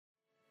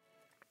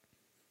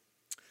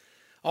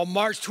On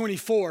March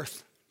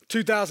 24th,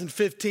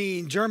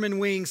 2015,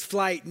 Germanwings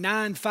Flight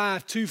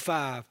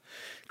 9525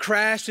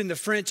 crashed in the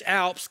French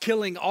Alps,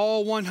 killing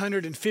all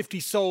 150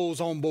 souls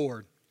on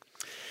board.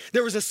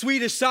 There was a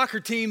Swedish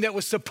soccer team that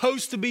was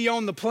supposed to be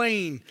on the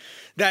plane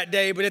that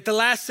day, but at the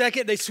last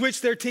second, they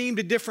switched their team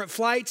to different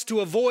flights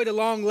to avoid a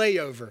long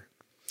layover.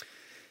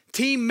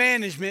 Team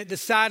management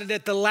decided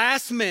at the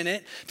last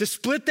minute to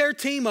split their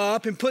team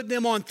up and put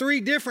them on 3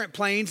 different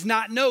planes,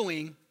 not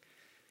knowing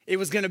it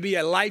was going to be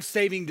a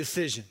life-saving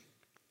decision.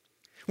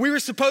 We were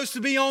supposed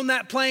to be on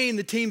that plane,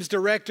 the team's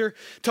director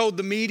told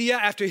the media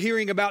after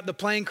hearing about the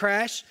plane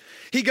crash.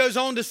 He goes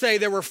on to say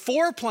there were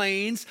 4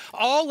 planes,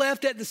 all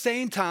left at the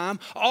same time,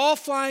 all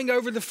flying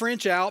over the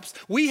French Alps.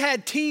 We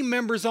had team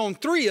members on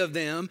 3 of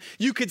them.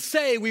 You could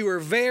say we were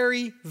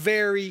very,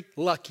 very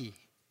lucky.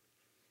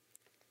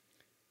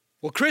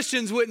 Well,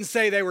 Christians wouldn't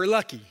say they were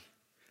lucky.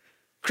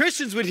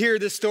 Christians would hear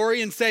this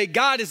story and say,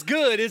 God is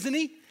good, isn't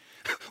he?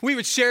 We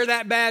would share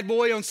that bad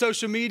boy on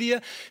social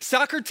media.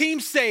 Soccer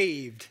team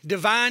saved,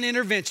 divine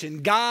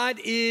intervention. God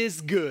is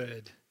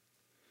good.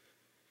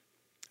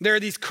 There are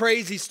these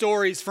crazy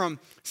stories from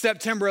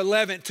September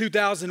 11th,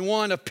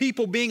 2001 of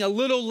people being a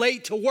little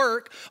late to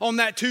work on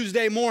that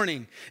Tuesday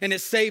morning, and it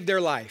saved their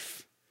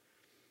life.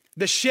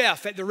 The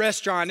chef at the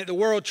restaurant at the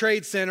World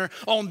Trade Center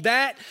on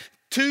that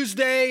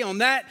Tuesday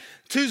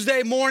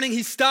morning,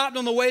 he stopped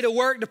on the way to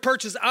work to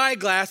purchase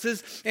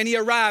eyeglasses, and he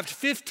arrived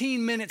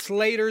 15 minutes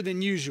later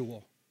than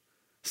usual,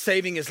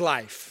 saving his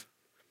life.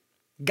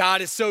 God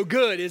is so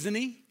good, isn't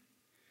he?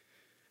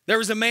 There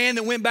was a man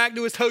that went back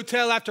to his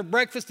hotel after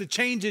breakfast to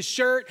change his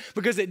shirt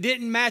because it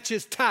didn't match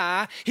his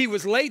tie. He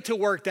was late to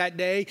work that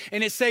day,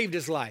 and it saved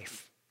his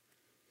life.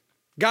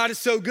 God is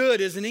so good,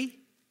 isn't he?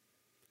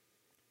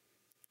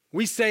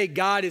 We say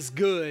God is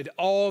good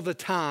all the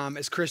time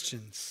as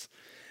Christians.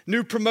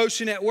 New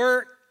promotion at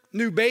work,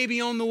 new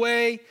baby on the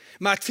way.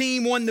 My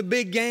team won the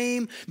big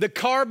game. The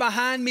car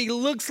behind me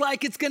looks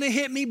like it's going to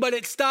hit me, but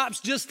it stops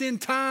just in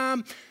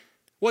time.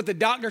 What the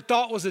doctor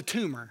thought was a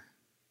tumor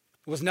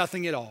was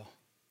nothing at all.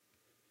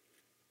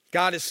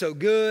 God is so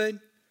good.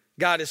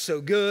 God is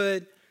so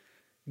good.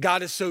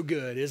 God is so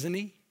good, isn't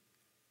he?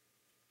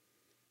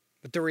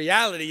 But the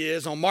reality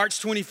is, on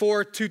March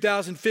 24th,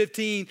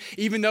 2015,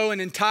 even though an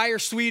entire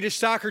Swedish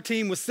soccer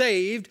team was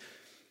saved,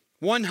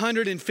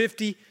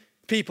 150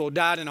 people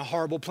died in a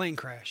horrible plane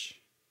crash.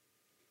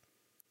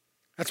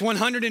 That's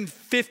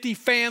 150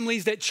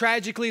 families that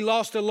tragically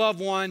lost a loved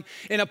one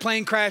in a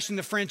plane crash in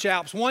the French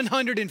Alps.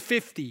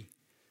 150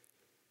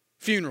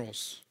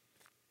 funerals.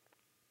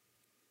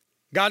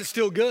 God is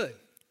still good,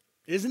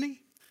 isn't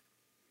he?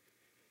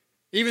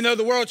 Even though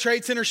the World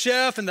Trade Center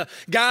chef and the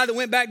guy that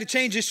went back to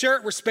change his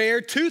shirt were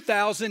spared,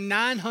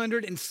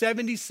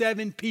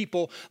 2,977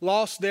 people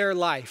lost their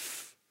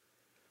life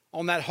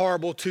on that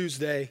horrible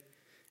Tuesday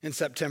in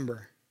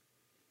September.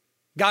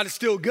 God is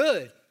still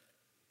good,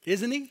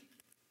 isn't he?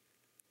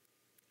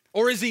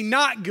 Or is he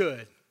not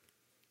good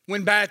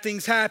when bad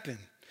things happen?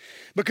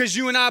 Because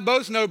you and I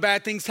both know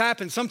bad things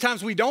happen.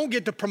 Sometimes we don't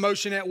get the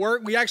promotion at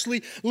work. We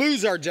actually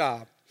lose our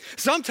job.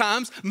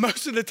 Sometimes,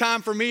 most of the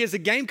time for me as a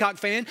Gamecock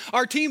fan,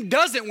 our team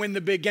doesn't win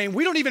the big game.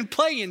 We don't even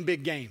play in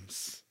big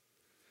games.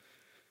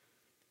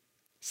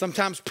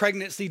 Sometimes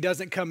pregnancy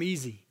doesn't come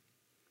easy,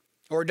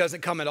 or it doesn't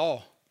come at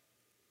all.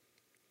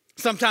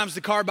 Sometimes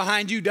the car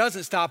behind you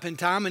doesn't stop in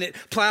time and it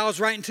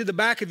plows right into the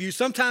back of you.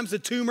 Sometimes the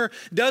tumor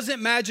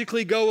doesn't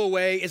magically go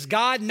away. Is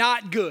God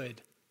not good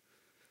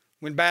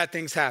when bad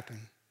things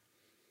happen?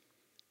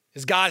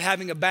 Is God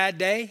having a bad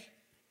day?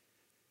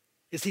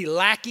 Is he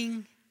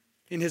lacking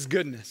in his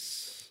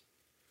goodness?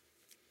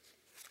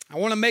 I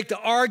want to make the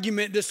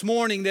argument this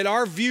morning that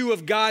our view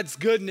of God's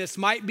goodness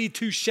might be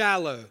too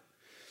shallow.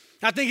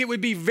 I think it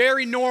would be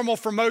very normal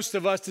for most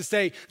of us to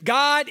say,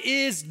 God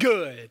is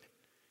good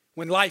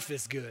when life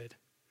is good.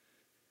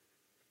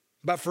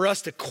 But for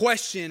us to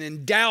question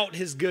and doubt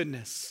his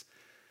goodness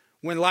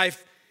when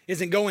life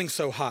isn't going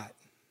so hot.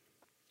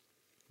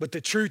 But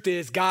the truth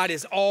is, God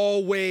is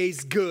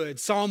always good.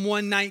 Psalm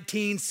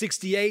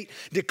 119:68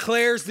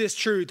 declares this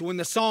truth when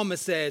the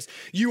psalmist says,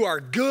 you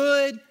are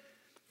good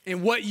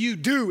and what you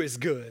do is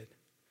good.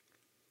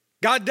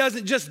 God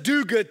doesn't just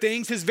do good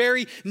things. His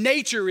very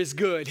nature is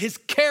good. His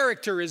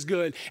character is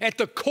good. At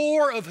the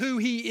core of who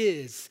he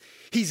is,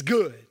 he's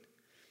good.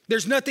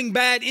 There's nothing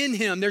bad in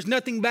him. There's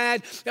nothing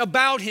bad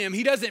about him.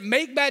 He doesn't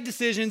make bad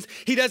decisions.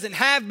 He doesn't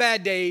have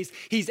bad days.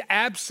 He's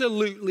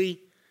absolutely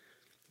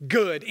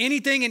good.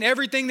 Anything and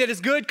everything that is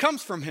good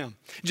comes from him.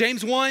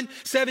 James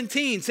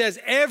 1:17 says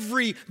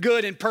every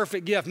good and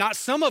perfect gift, not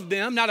some of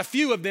them, not a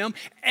few of them,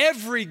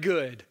 every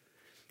good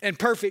and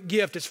perfect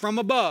gift is from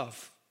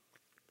above,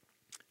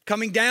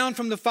 coming down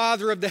from the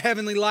Father of the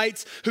heavenly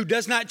lights, who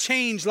does not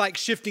change like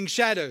shifting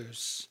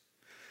shadows.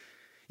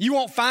 You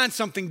won't find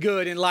something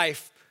good in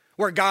life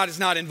where God is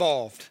not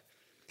involved.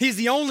 He's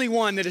the only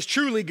one that is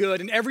truly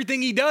good, and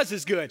everything he does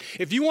is good.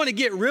 If you want to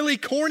get really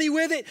corny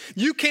with it,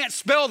 you can't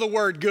spell the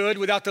word good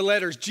without the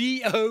letters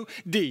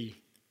G-O-D.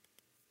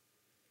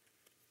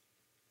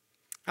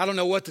 I don't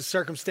know what the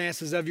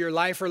circumstances of your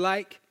life are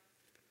like,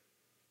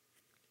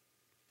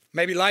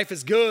 Maybe life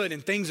is good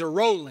and things are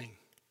rolling.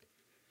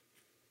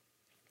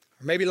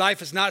 Or maybe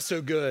life is not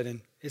so good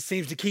and it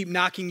seems to keep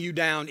knocking you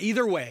down.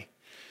 Either way,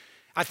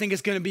 I think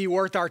it's going to be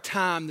worth our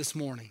time this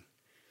morning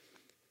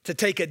to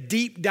take a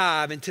deep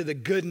dive into the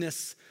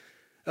goodness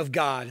of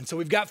God. And so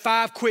we've got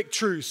 5 quick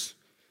truths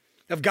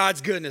of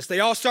God's goodness. They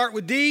all start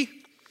with D.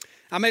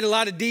 I made a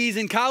lot of D's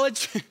in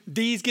college.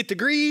 D's get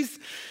degrees.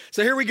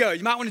 So here we go.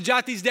 You might want to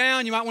jot these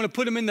down. You might want to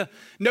put them in the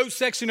notes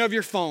section of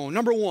your phone.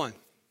 Number 1,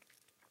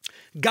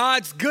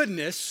 God's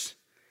goodness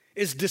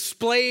is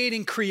displayed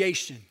in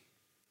creation.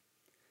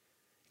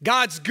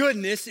 God's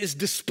goodness is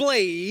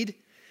displayed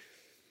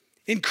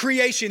in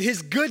creation.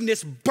 His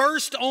goodness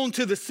burst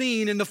onto the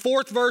scene in the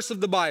 4th verse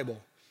of the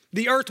Bible.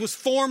 The earth was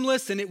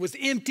formless and it was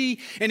empty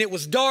and it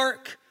was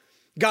dark.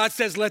 God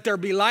says, let there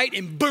be light,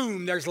 and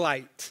boom, there's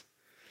light.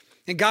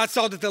 And God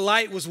saw that the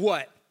light was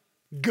what?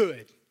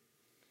 Good.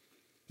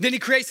 Then he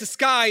creates the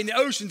sky and the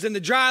oceans and the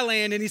dry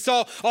land, and he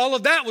saw all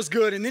of that was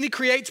good. And then he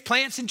creates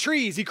plants and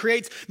trees. He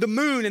creates the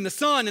moon and the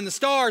sun and the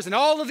stars and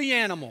all of the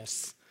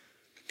animals.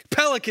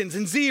 Pelicans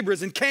and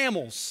zebras and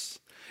camels,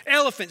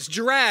 elephants,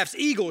 giraffes,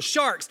 eagles,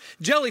 sharks,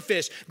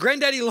 jellyfish,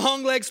 granddaddy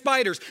long-legged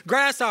spiders,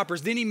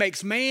 grasshoppers. Then he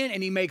makes man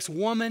and he makes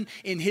woman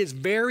in his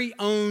very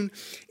own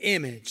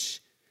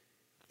image.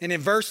 And in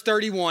verse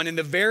 31, in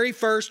the very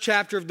first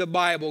chapter of the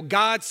Bible,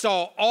 God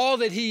saw all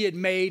that he had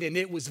made and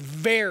it was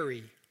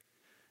very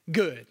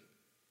good.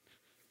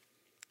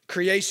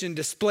 Creation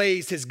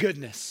displays his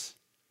goodness.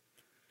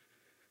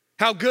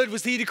 How good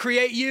was he to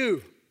create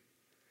you?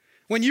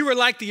 When you were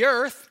like the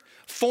earth,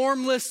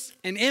 formless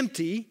and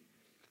empty,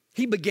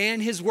 he began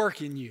his work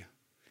in you.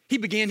 He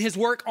began his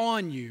work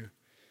on you.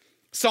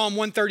 Psalm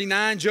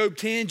 139, Job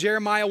 10,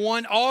 Jeremiah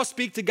 1, all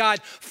speak to God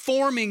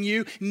forming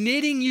you,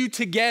 knitting you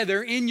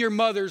together in your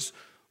mother's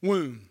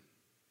womb,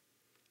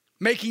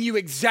 making you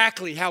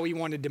exactly how he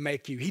wanted to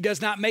make you. He does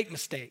not make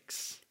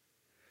mistakes.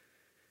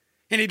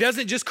 And he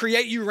doesn't just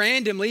create you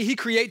randomly. He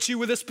creates you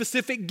with a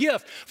specific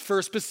gift for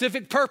a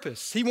specific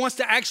purpose. He wants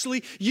to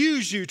actually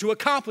use you to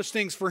accomplish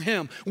things for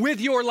him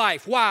with your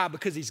life. Why?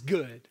 Because he's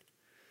good.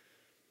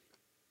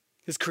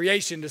 His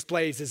creation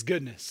displays his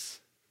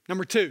goodness.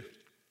 Number 2,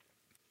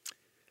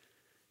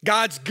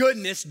 God's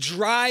goodness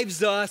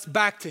drives us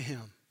back to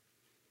him.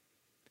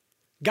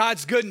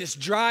 God's goodness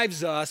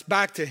drives us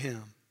back to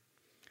him.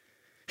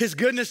 His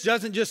goodness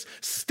doesn't just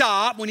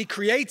stop when he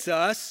creates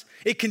us.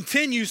 It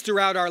continues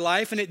throughout our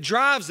life and it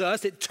drives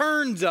us, it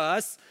turns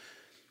us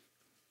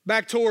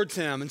back towards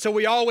him. And so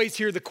we always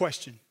hear the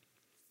question,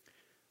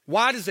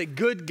 why does a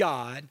good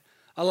God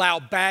allow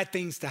bad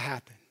things to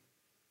happen?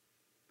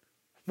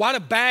 Why do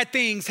bad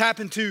things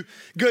happen to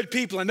good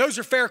people? And those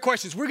are fair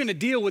questions. We're going to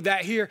deal with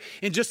that here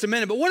in just a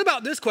minute. But what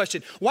about this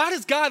question? Why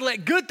does God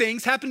let good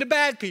things happen to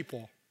bad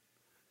people?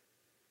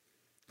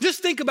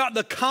 Just think about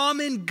the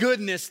common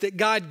goodness that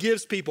God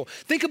gives people.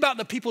 Think about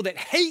the people that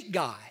hate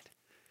God.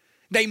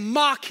 They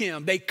mock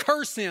him, they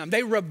curse him,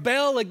 they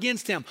rebel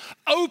against him,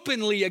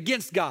 openly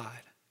against God.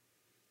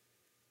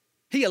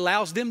 He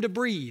allows them to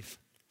breathe.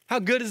 How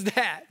good is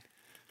that?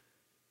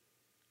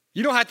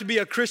 You don't have to be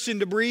a Christian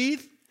to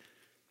breathe.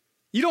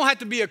 You don't have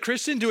to be a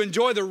Christian to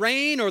enjoy the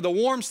rain or the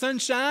warm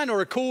sunshine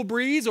or a cool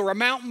breeze or a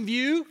mountain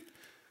view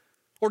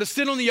or to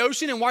sit on the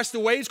ocean and watch the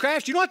waves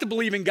crash. You don't have to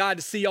believe in God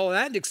to see all of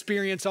that and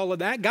experience all of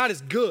that. God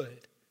is good.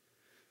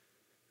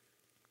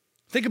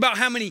 Think about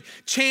how many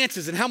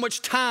chances and how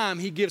much time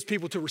he gives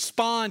people to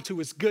respond to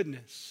his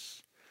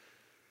goodness.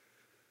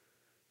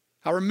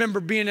 I remember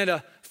being at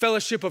a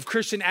Fellowship of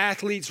Christian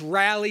Athletes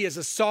rally as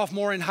a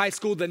sophomore in high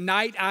school the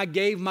night I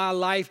gave my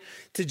life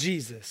to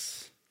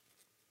Jesus.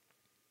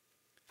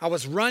 I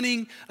was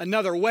running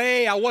another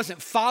way. I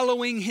wasn't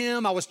following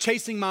him. I was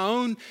chasing my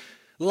own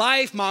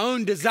life, my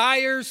own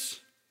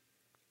desires.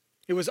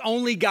 It was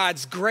only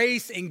God's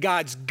grace and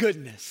God's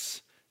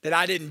goodness that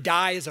I didn't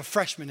die as a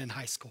freshman in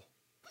high school.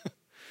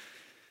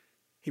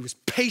 He was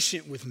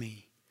patient with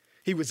me.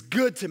 He was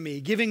good to me,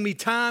 giving me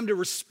time to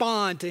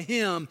respond to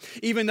him,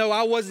 even though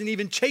I wasn't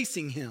even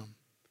chasing him.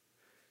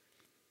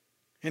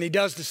 And he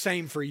does the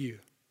same for you.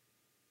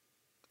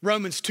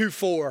 Romans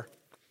 2:4.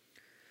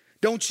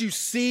 Don't you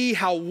see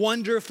how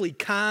wonderfully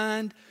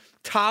kind,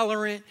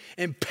 tolerant,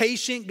 and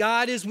patient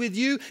God is with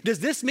you? Does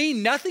this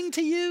mean nothing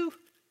to you?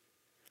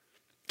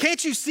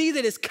 Can't you see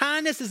that his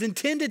kindness is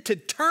intended to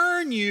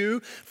turn you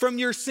from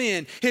your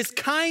sin? His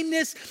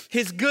kindness,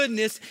 his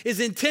goodness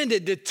is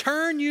intended to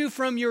turn you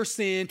from your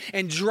sin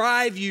and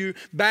drive you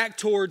back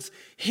towards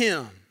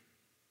him.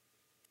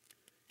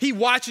 He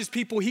watches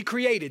people he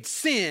created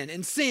sin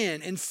and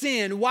sin and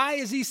sin. Why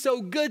is he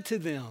so good to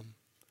them?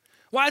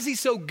 Why is he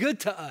so good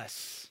to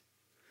us?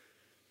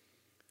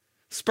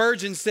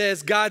 Spurgeon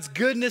says God's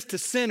goodness to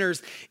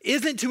sinners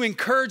isn't to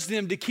encourage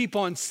them to keep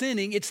on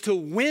sinning. It's to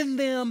win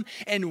them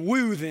and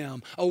woo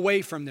them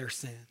away from their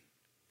sin.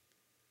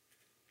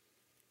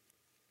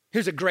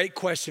 Here's a great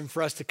question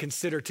for us to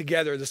consider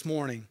together this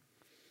morning.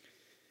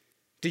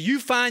 Do you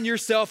find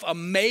yourself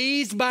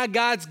amazed by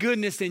God's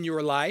goodness in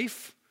your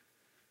life?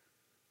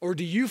 Or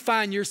do you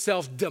find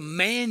yourself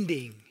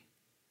demanding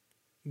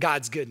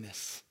God's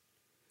goodness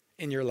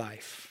in your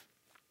life.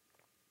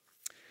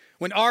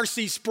 When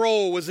R.C.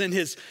 Sproul was in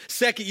his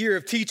second year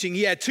of teaching,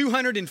 he had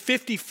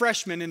 250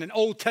 freshmen in an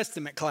Old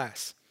Testament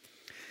class.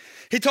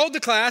 He told the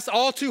class,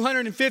 all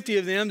 250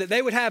 of them, that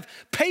they would have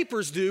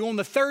papers due on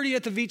the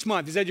 30th of each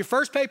month. He said, your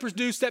first paper's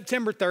due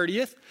September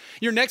 30th,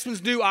 your next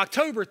one's due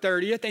October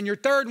 30th, and your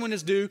third one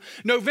is due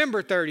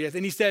November 30th.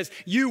 And he says,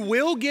 you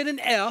will get an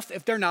F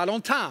if they're not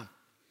on time.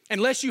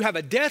 Unless you have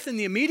a death in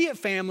the immediate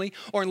family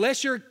or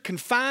unless you're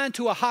confined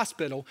to a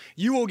hospital,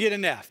 you will get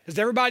an F. Does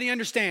everybody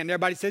understand?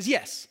 Everybody says,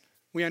 yes,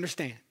 we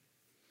understand.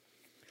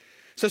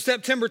 So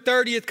September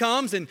 30th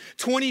comes and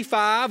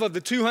 25 of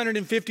the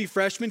 250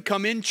 freshmen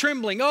come in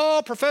trembling.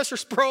 Oh, Professor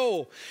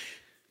Sproul,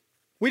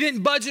 we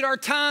didn't budget our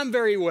time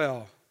very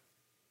well.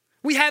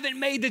 We haven't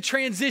made the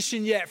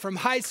transition yet from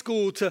high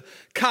school to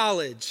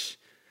college.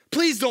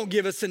 Please don't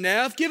give us an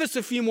F. Give us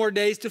a few more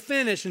days to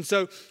finish. And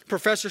so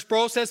Professor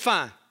Sproul says,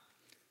 fine,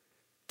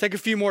 take a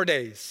few more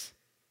days,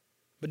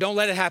 but don't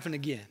let it happen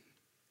again.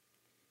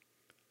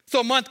 So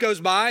a month goes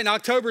by and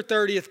October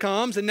 30th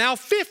comes and now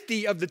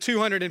 50 of the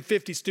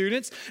 250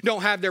 students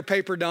don't have their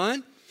paper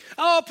done.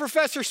 Oh,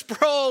 Professor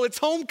Sproul, it's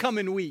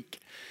homecoming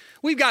week.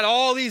 We've got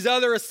all these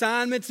other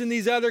assignments in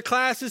these other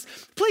classes.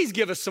 Please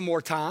give us some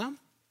more time.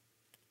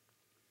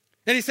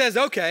 And he says,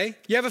 okay,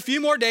 you have a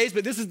few more days,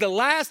 but this is the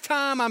last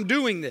time I'm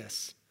doing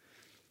this.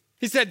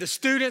 He said the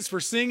students were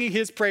singing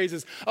his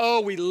praises.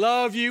 Oh, we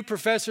love you,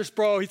 Professor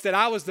Sproul. He said,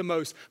 I was the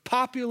most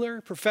popular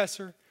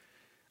professor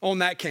on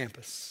that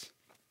campus.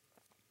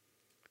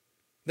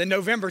 Then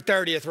November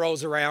 30th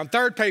rolls around.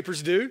 Third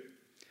paper's due.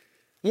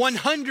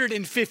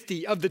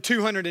 150 of the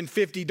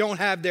 250 don't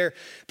have their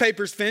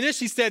papers finished.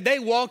 He said they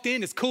walked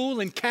in as cool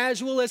and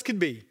casual as could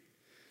be.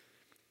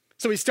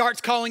 So he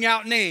starts calling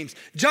out names.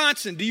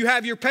 Johnson, do you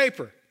have your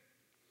paper?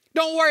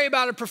 Don't worry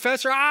about it,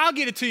 Professor. I'll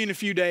get it to you in a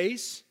few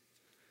days.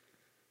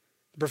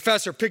 The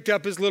professor picked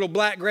up his little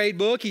black grade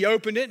book. He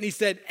opened it and he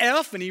said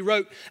F, and he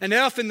wrote an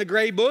F in the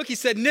grade book. He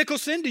said,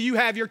 Nicholson, do you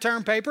have your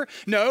term paper?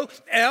 No,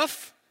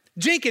 F.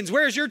 Jenkins,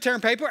 where's your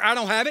term paper? I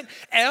don't have it.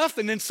 F.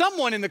 And then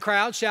someone in the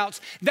crowd shouts,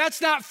 that's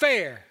not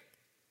fair.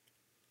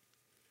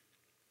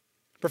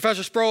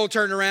 Professor Sproul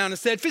turned around and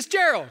said,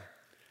 Fitzgerald,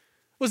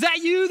 was that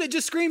you that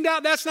just screamed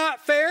out, that's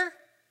not fair?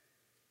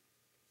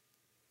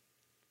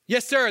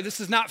 Yes, sir, this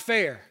is not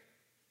fair.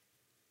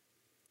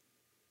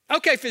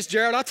 Okay,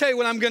 Fitzgerald, I'll tell you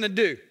what I'm going to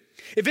do.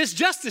 If it's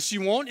justice you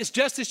want, it's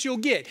justice you'll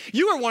get.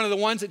 You were one of the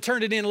ones that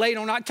turned it in late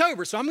on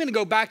October, so I'm going to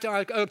go back to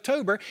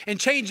October and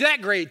change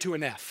that grade to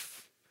an F.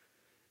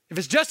 If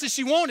it's justice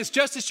you want, it's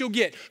justice you'll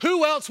get.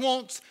 Who else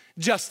wants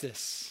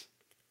justice?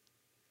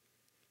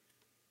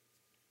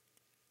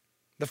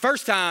 The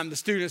first time the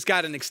students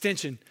got an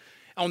extension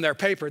on their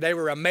paper, they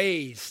were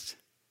amazed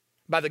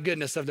by the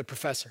goodness of the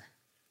professor.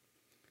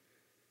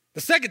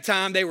 The second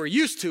time, they were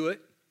used to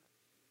it.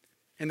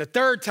 And the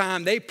third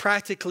time, they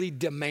practically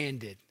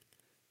demanded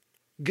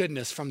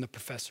goodness from the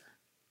professor.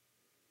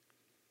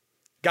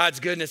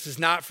 God's goodness is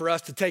not for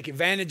us to take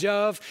advantage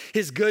of.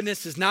 His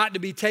goodness is not to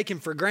be taken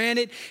for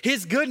granted.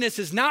 His goodness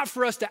is not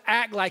for us to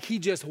act like he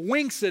just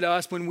winks at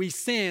us when we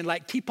sin,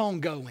 like keep on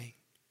going.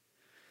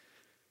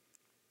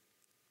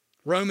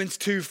 Romans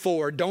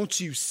 2:4, don't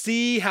you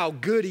see how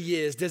good he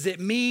is? Does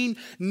it mean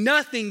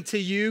nothing to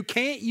you?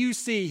 Can't you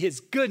see his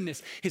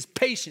goodness, his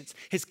patience,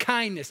 his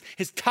kindness,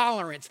 his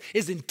tolerance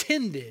is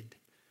intended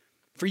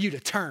for you to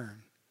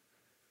turn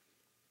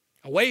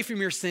away from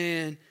your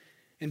sin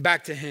and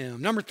back to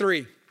him. Number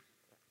 3,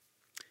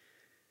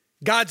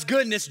 God's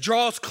goodness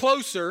draws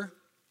closer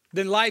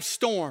than life's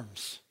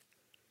storms.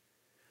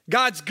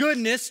 God's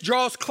goodness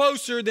draws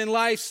closer than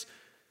life's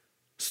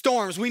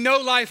storms. We know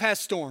life has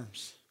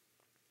storms.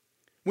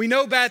 We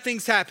know bad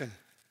things happen.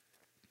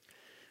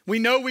 We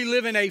know we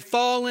live in a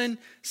fallen,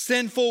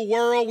 sinful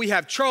world. We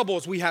have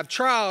troubles, we have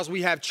trials,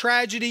 we have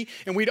tragedy,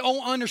 and we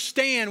don't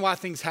understand why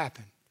things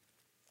happen.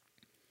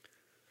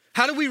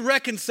 How do we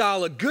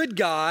reconcile a good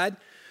God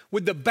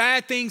with the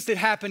bad things that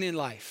happen in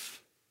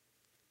life?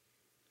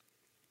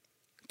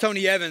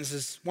 Tony Evans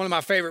is one of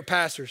my favorite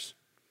pastors.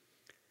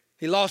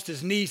 He lost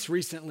his niece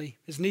recently.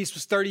 His niece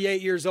was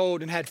 38 years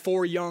old and had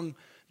 4 young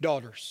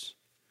daughters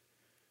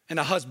and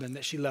a husband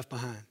that she left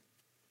behind.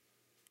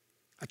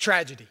 A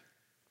tragedy.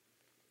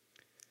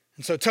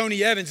 And so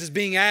Tony Evans is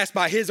being asked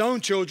by his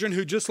own children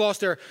who just lost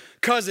their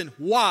cousin,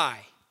 why?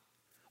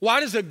 Why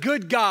does a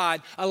good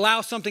God allow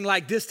something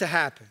like this to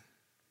happen?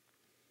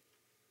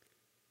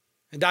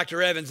 And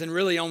Dr. Evans, in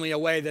really only a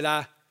way that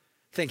I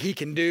think he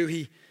can do,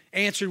 he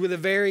answered with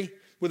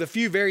a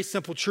few very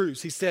simple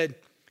truths. He said,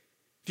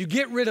 if you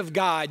get rid of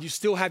God, you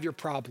still have your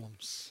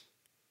problems.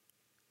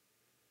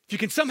 If you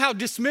can somehow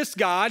dismiss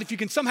God, if you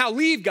can somehow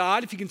leave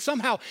God, if you can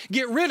somehow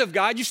get rid of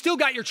God, you still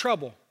got your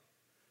trouble.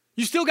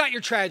 You still got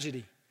your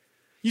tragedy.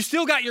 You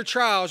still got your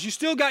trials. You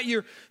still got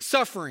your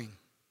suffering.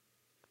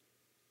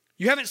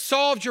 You haven't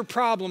solved your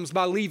problems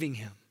by leaving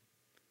him.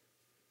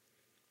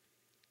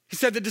 He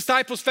said the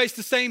disciples faced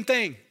the same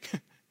thing.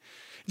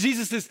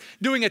 Jesus is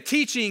giving a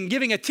teaching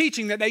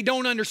that they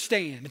don't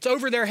understand. It's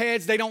over their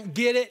heads. They don't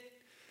get it.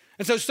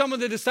 And so some of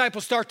the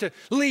disciples start to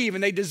leave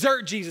and they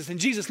desert Jesus. And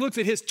Jesus looks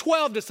at his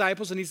 12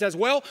 disciples and he says,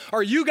 well,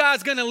 are you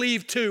guys going to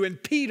leave too?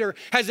 And Peter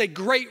has a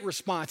great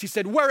response. He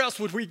said, where else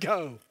would we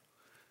go?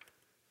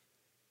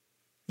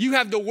 You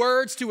have the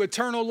words to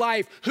eternal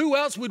life. Who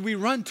else would we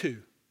run to?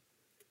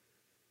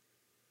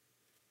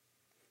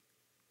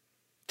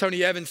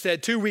 Tony Evans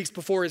said 2 weeks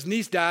before his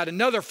niece died,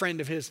 another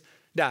friend of his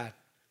died.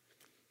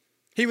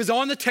 He was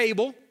on the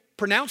table,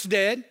 pronounced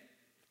dead.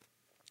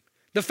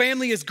 The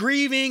family is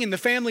grieving and the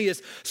family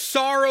is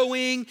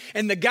sorrowing,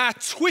 and the guy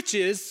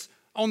twitches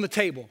on the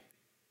table.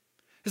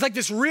 It's like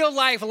this real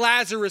life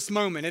Lazarus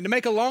moment. And to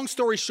make a long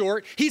story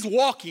short, he's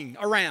walking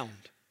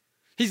around.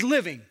 He's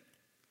living.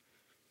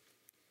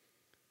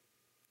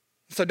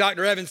 So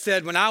Dr. Evans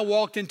said, when I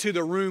walked into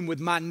the room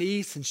with my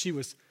niece and she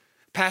was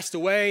passed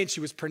away and she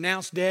was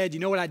pronounced dead, you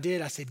know what I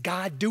did? I said,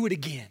 God, do it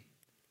again.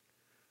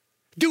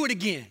 Do it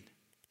again.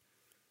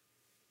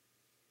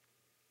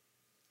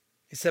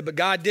 He said, but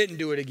God didn't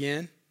do it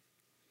again.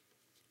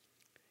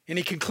 And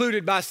he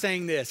concluded by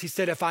saying this. He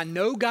said, if I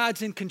know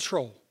God's in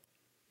control,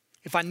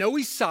 if I know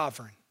he's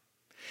sovereign,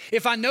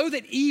 if I know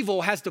that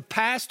evil has to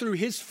pass through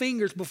his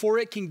fingers before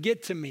it can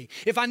get to me,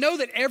 if I know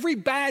that every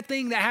bad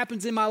thing that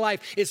happens in my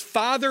life is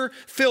Father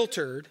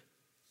filtered,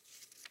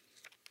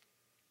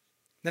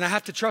 then I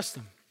have to trust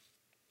him.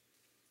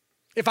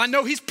 If I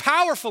know he's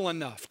powerful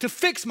enough to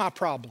fix my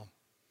problem,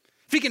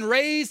 if he can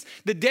raise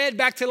the dead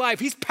back to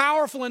life, he's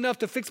powerful enough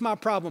to fix my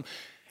problem,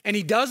 and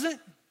he doesn't,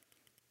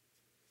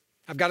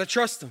 I've got to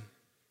trust him.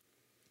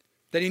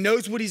 That he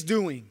knows what he's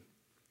doing.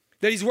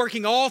 That he's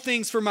working all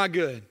things for my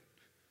good.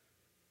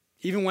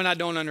 Even when I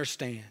don't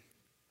understand.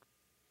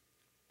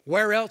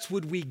 Where else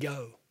would we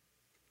go?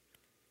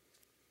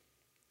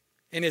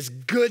 And his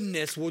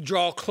goodness will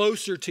draw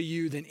closer to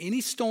you than any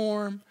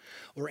storm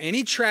or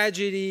any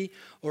tragedy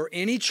or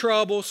any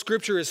trouble.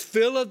 Scripture is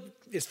full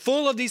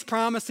of these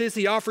promises.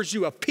 He offers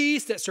you a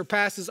peace that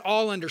surpasses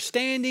all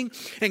understanding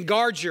and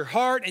guards your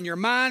heart and your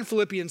mind.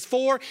 Philippians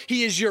 4,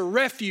 he is your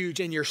refuge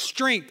and your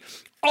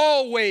strength,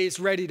 always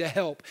ready to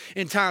help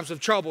in times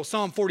of trouble.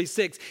 Psalm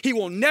 46, he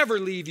will never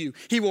leave you.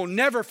 He will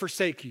never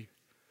forsake you.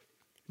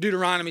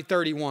 Deuteronomy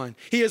 31,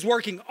 he is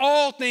working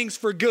all things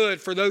for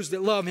good for those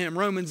that love him.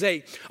 Romans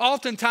 8,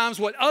 oftentimes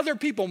what other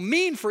people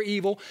mean for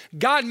evil,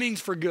 God means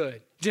for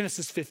good.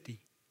 Genesis 50.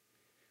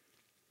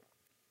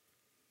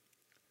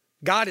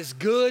 God is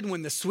good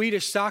when the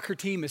Swedish soccer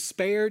team is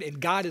spared, and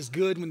God is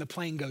good when the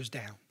plane goes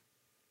down.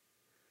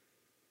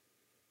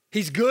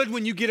 He's good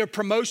when you get a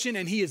promotion,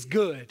 and he is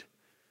good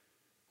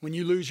when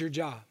you lose your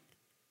job.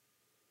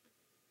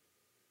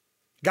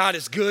 God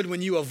is good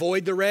when you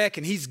avoid the wreck,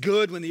 and he's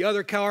good when the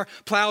other car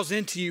plows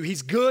into you.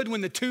 He's good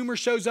when the tumor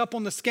shows up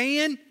on the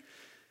scan,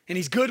 and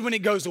he's good when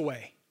it goes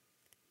away.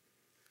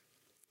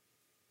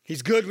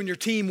 He's good when your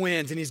team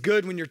wins, and he's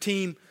good when your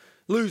team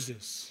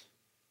loses.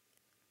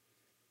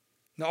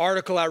 In the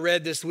article I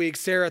read this week,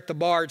 Sarah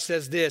Thabard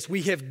says this: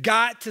 we have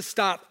got to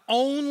stop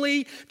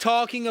only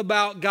talking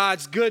about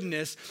God's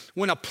goodness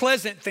when a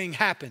pleasant thing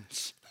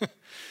happens.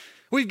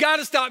 We've got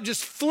to stop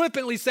just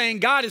flippantly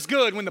saying God is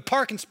good when the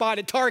parking spot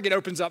at Target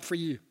opens up for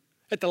you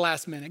at the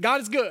last minute.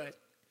 God is good.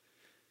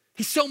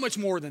 He's so much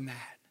more than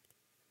that.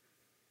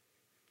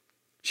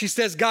 She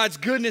says God's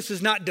goodness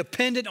is not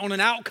dependent on an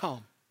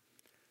outcome.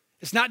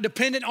 It's not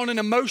dependent on an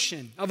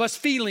emotion of us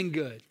feeling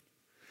good.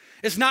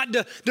 It's not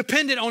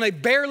dependent on a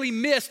barely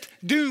missed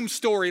doom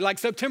story like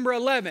September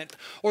 11th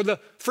or the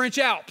French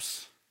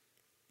Alps.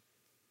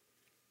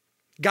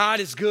 God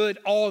is good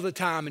all the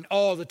time, and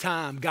all the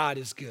time God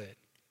is good.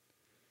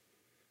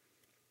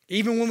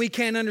 Even when we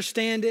can't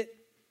understand it,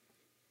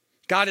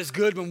 God is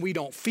good when we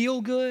don't feel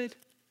good.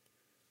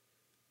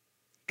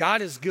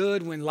 God is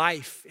good when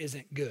life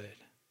isn't good.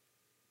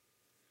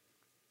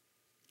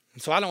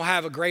 And so I don't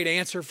have a great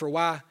answer for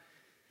why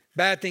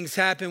bad things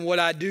happen. What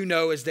I do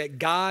know is that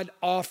God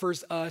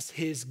offers us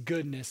his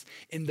goodness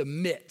in the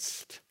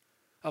midst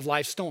of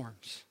life's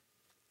storms.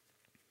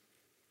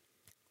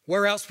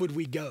 Where else would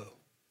we go?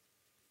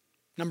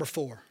 Number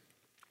 4.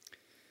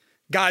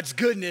 God's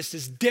goodness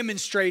is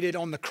demonstrated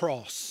on the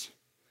cross.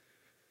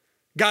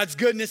 God's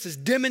goodness is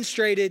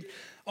demonstrated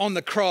on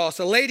the cross.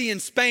 A lady in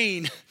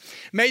Spain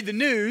made the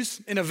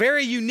news in a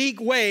very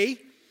unique way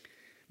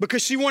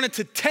because she wanted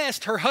to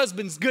test her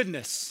husband's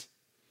goodness.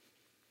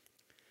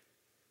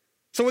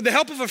 So with the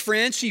help of a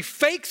friend, she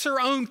fakes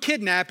her own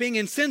kidnapping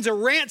and sends a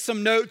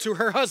ransom note to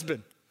her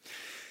husband.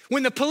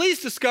 When the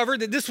police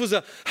discovered that this was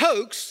a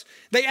hoax,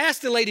 they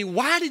asked the lady,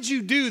 "Why did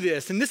you do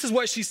this?" And this is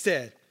what she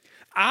said: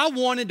 "I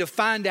wanted to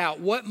find out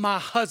what my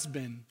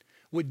husband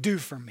would do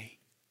for me."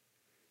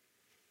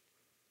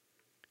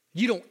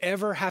 You don't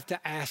ever have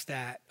to ask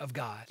that of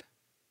God.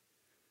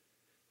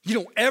 You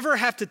don't ever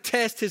have to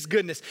test his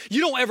goodness.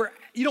 You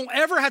don't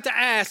ever have to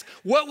ask,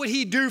 what would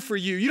he do for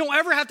you? You don't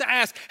ever have to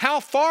ask,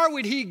 how far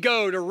would he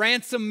go to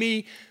ransom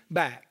me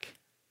back?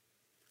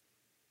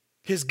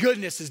 His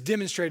goodness is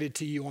demonstrated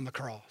to you on the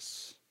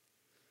cross.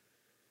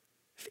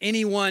 If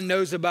anyone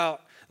knows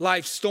about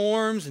life's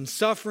storms and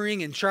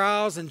suffering and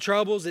trials and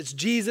troubles. It's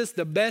Jesus,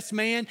 the best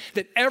man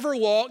that ever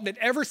walked, that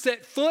ever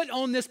set foot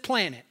on this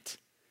planet,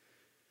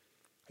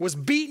 was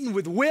beaten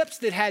with whips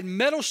that had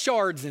metal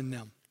shards in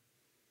them.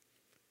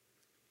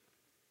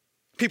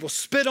 People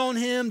spit on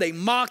him, they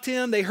mocked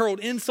him, they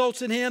hurled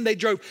insults at him, they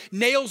drove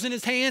nails in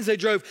his hands, they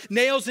drove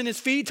nails in his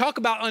feet. Talk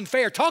about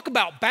unfair. Talk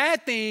about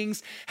bad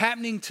things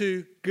happening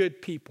to good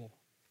people.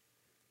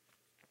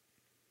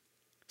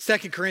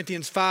 2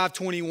 Corinthians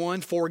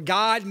 5:21, for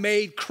God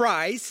made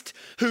Christ,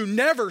 who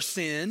never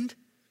sinned,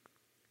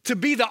 to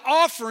be the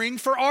offering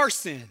for our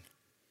sin,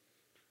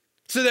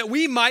 so that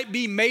we might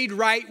be made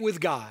right with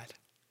God.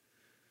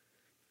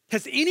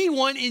 Has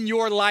anyone in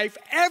your life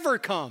ever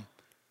come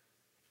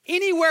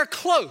anywhere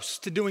close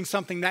to doing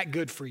something that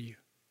good for you?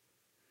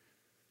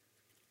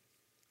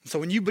 So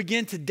when you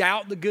begin to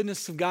doubt the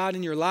goodness of God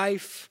in your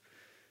life,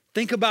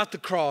 think about the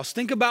cross.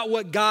 Think about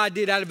what God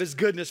did out of his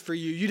goodness for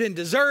you. You didn't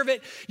deserve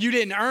it. You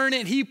didn't earn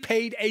it. He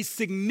paid a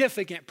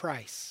significant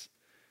price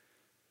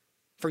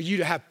for you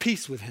to have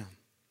peace with him.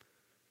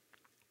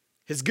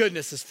 His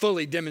goodness is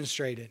fully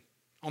demonstrated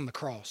on the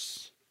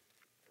cross.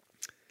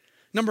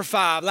 Number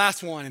 5,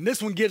 last one, and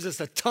this one gives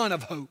us a ton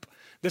of hope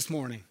this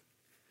morning.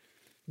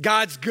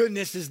 God's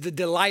goodness is the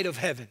delight of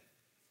heaven.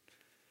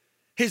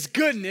 His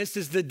goodness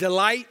is the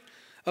delight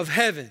of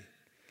heaven.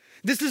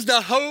 This is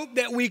the hope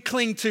that we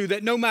cling to,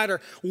 that no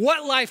matter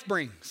what life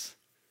brings,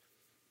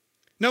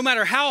 no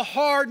matter how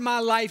hard my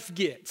life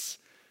gets,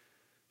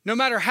 no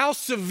matter how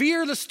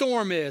severe the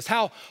storm is,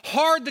 how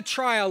hard the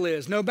trial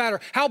is, no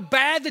matter how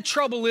bad the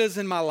trouble is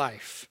in my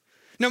life,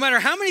 no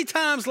matter how many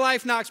times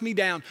life knocks me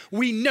down,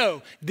 we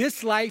know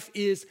this life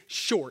is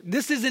short.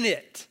 This isn't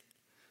it.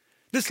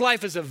 This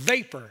life is a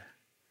vapor.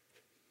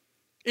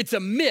 It's a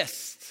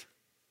mist.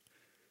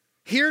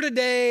 Here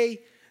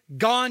today,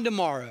 gone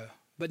tomorrow,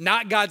 but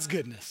not God's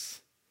goodness.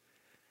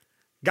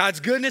 God's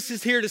goodness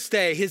is here to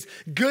stay. His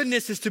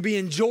goodness is to be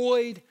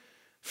enjoyed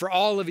for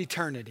all of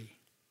eternity.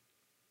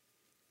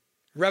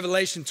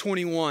 Revelation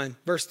 21,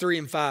 verse 3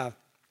 and 5.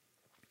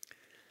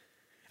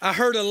 I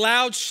heard a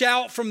loud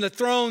shout from the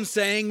throne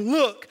saying,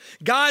 look,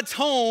 God's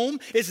home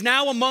is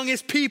now among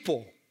his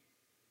people.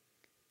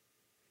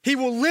 He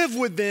will live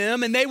with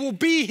them and they will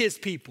be his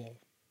people.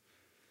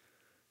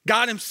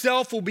 God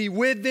himself will be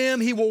with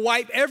them. He will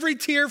wipe every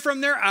tear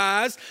from their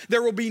eyes.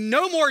 There will be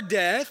no more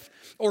death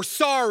or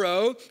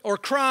sorrow or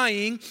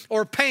crying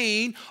or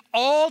pain.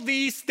 All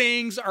these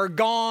things are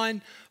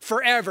gone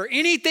forever.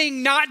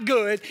 Anything not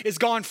good is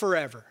gone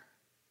forever.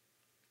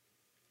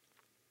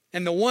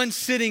 And the one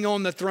sitting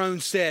on the throne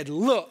said,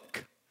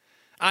 look,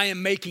 I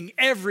am making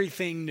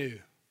everything new.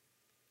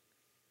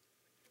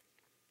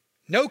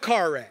 No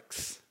car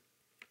wrecks.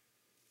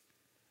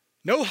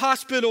 No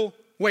hospital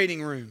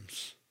waiting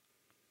rooms.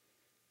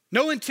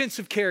 No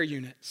intensive care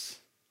units.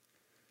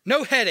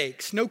 No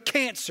headaches. No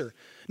cancer.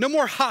 No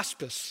more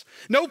hospice.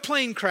 No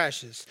plane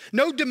crashes.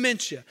 No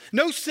dementia.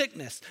 No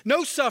sickness.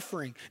 No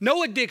suffering.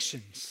 No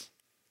addictions.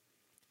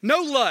 No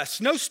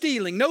lust, no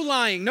stealing, no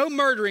lying, no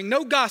murdering,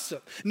 no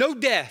gossip, no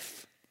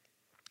death,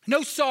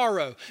 no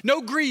sorrow,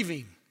 no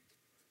grieving,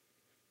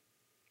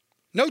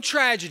 no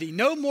tragedy,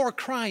 no more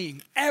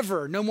crying,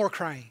 ever, no more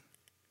crying,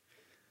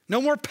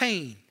 no more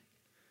pain.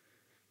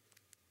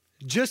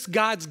 Just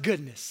God's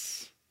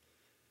goodness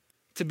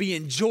to be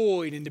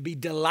enjoyed and to be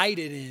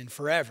delighted in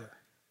forever.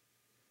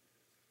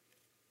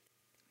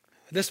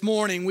 This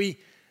morning, we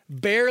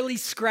barely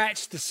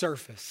scratched the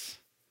surface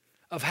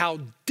of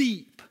how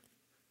deep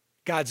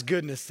God's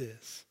goodness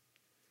is.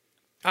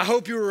 I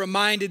hope you were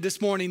reminded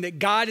this morning that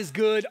God is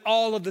good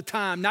all of the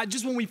time, not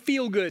just when we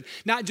feel good,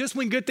 not just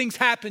when good things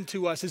happen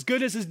to us. His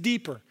goodness is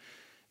deeper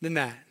than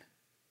that.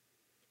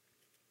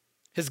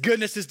 His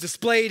goodness is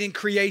displayed in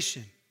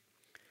creation.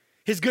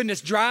 His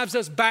goodness drives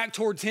us back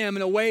towards him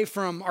and away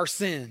from our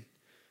sin.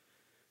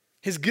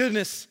 His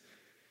goodness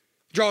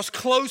draws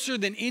closer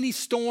than any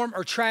storm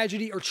or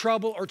tragedy or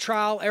trouble or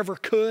trial ever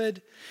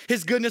could.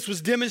 His goodness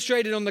was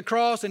demonstrated on the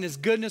cross, and his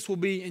goodness will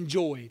be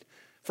enjoyed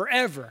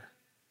forever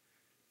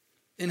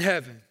in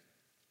heaven.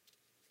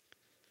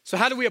 So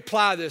how do we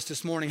apply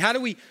this morning? How do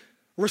we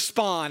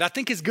respond? I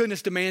think his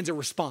goodness demands a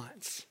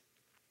response.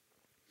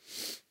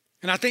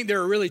 And I think there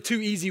are really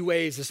 2 easy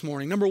ways this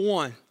morning. Number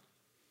 1,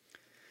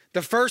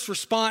 the first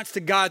response to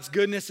God's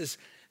goodness is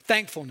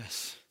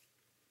thankfulness.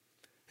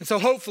 And so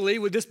hopefully,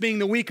 with this being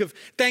the week of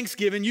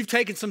Thanksgiving, you've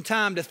taken some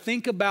time to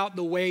think about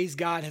the ways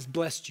God has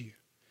blessed you.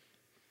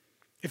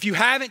 If you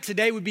haven't,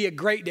 today would be a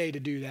great day to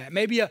do that.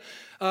 Maybe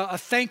a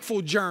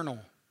thankful journal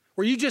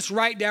where you just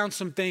write down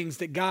some things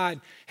that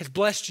God has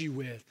blessed you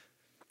with.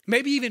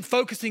 Maybe even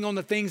focusing on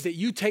the things that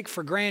you take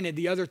for granted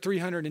the other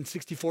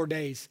 364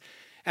 days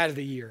out of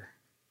the year.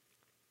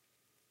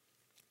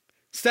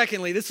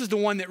 Secondly, this is the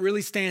one that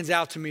really stands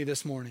out to me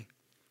this morning.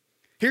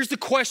 Here's the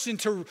question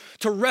to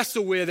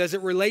wrestle with as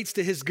it relates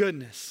to his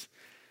goodness.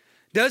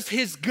 Does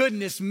his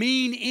goodness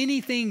mean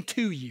anything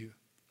to you?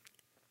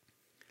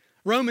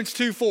 Romans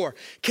 2:4.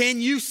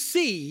 Can you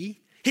see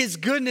his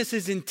goodness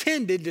is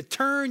intended to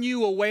turn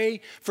you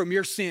away from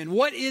your sin?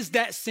 What is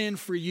that sin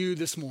for you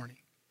this morning?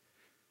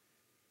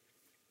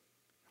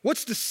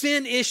 What's the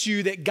sin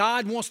issue that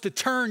God wants to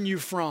turn you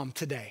from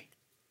today?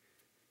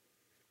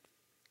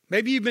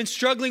 Maybe you've been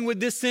struggling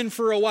with this sin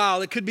for a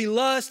while. It could be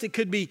lust, it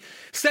could be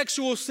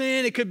sexual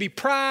sin, it could be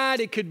pride,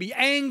 it could be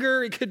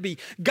anger, it could be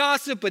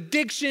gossip,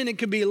 addiction, it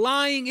could be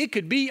lying, it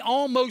could be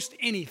almost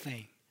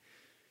anything.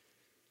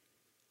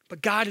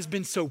 But God has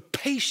been so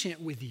patient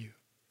with you.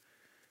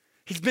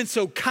 He's been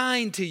so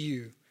kind to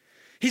you.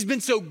 He's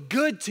been so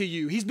good to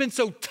you. He's been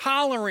so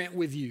tolerant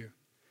with you.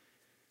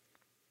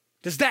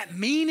 Does that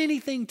mean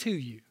anything to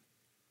you?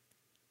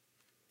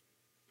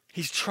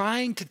 He's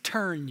trying to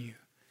turn you.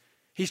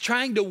 He's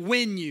trying to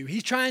win you.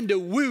 He's trying to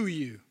woo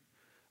you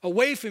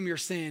away from your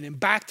sin and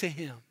back to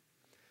him.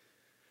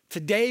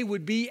 Today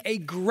would be a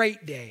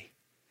great day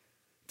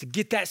to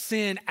get that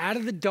sin out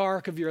of the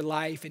dark of your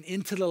life and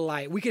into the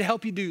light. We can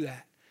help you do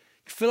that.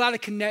 Fill out a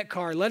connect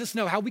card. Let us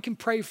know how we can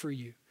pray for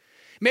you.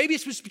 Maybe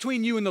it's just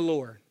between you and the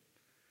Lord.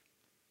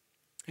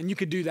 And you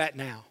could do that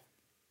now.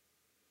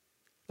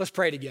 Let's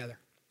pray together.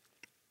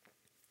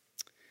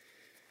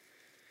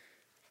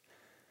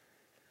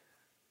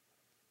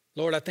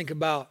 Lord, I think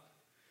about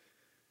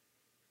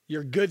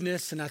your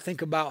goodness, and I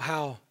think about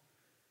how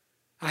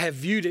I have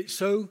viewed it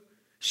so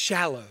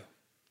shallow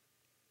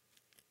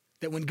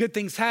that when good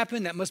things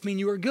happen, that must mean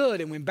you are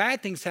good. And when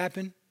bad things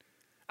happen,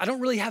 I don't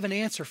really have an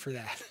answer for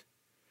that.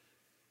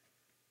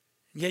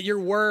 Yet your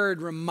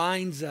word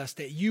reminds us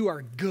that you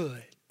are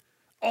good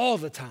all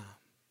the time.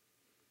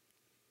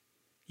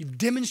 You've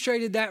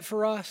demonstrated that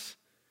for us.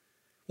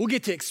 We'll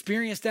get to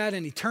experience that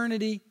in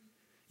eternity.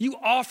 You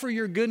offer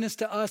your goodness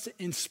to us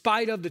in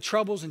spite of the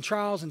troubles and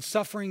trials and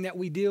suffering that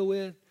we deal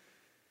with.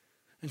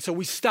 And so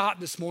we stop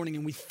this morning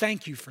and we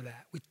thank you for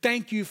that. We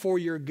thank you for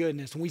your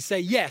goodness. And we say,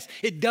 yes,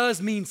 it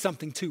does mean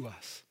something to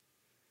us.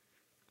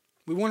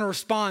 We want to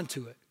respond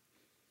to it.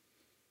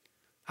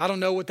 I don't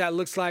know what that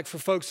looks like for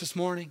folks this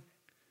morning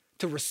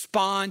to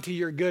respond to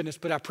your goodness,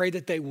 but I pray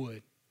that they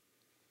would.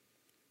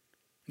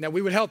 And that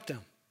we would help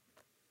them.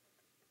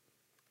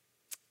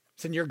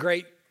 It's in your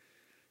great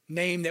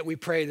name that we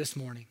pray this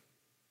morning.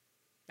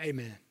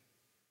 Amen.